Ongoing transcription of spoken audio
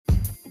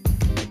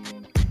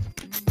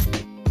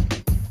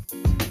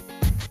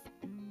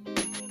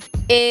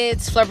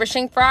It's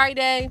Flourishing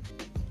Friday.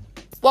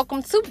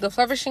 Welcome to the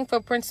Flourishing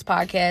Footprints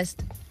podcast,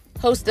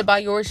 hosted by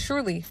yours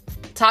truly,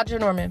 Taja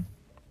Norman.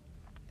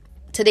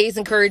 Today's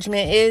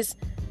encouragement is,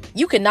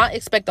 you cannot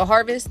expect a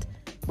harvest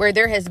where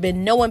there has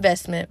been no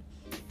investment.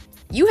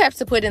 You have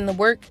to put in the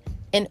work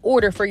in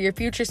order for your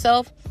future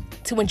self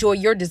to enjoy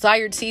your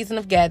desired season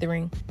of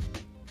gathering.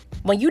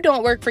 When you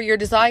don't work for your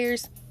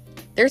desires,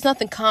 there's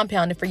nothing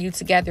compounded for you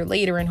to gather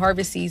later in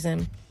harvest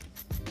season.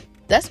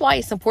 That's why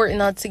it's important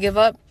not to give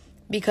up,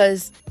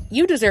 because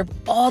you deserve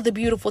all the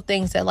beautiful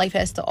things that life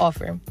has to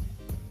offer.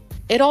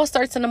 It all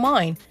starts in the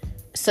mind,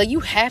 so you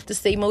have to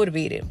stay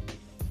motivated.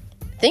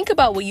 Think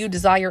about what you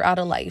desire out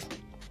of life.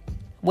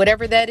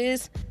 Whatever that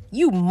is,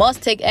 you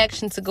must take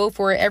action to go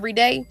for it every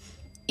day,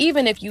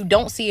 even if you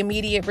don't see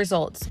immediate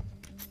results.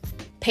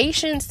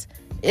 Patience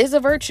is a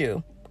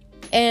virtue,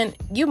 and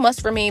you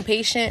must remain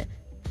patient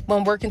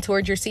when working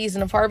towards your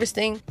season of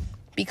harvesting,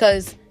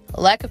 because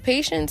lack of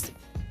patience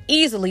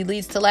easily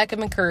leads to lack of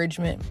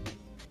encouragement.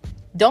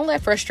 Don't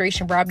let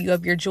frustration rob you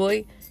of your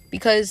joy,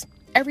 because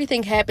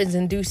everything happens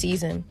in due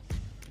season.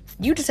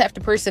 You just have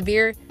to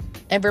persevere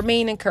and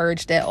remain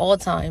encouraged at all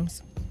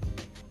times.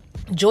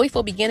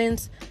 Joyful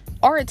beginnings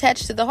are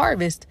attached to the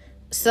harvest,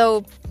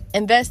 so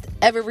invest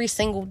every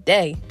single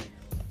day.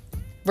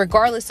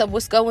 Regardless of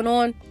what's going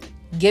on,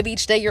 give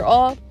each day your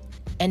all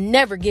and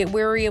never get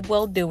weary of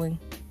well-doing.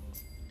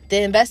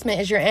 The investment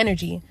is your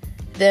energy.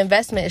 The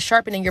investment is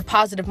sharpening your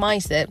positive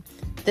mindset.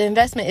 The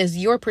investment is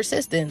your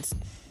persistence.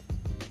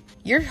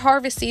 Your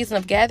harvest season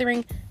of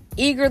gathering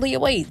eagerly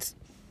awaits.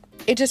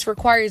 It just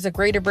requires a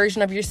greater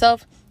version of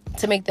yourself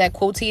to make that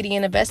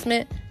quotidian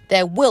investment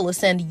that will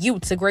ascend you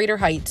to greater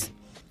heights.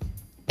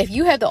 If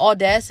you have the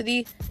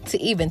audacity to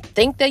even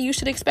think that you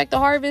should expect a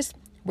harvest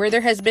where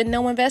there has been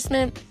no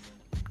investment,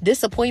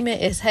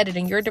 disappointment is headed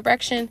in your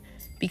direction,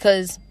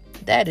 because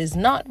that is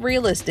not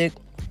realistic.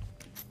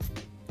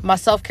 My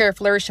self-care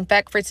flourishing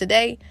fact for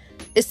today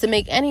is to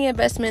make any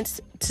investments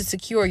to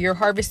secure your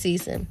harvest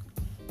season.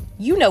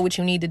 You know what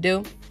you need to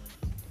do.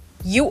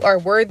 You are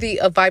worthy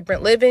of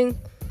vibrant living,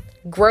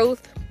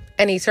 growth,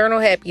 and eternal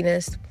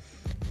happiness.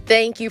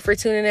 Thank you for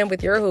tuning in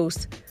with your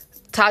host,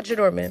 Taja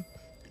Norman.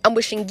 I'm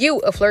wishing you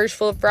a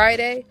flourishful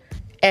Friday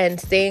and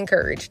stay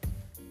encouraged.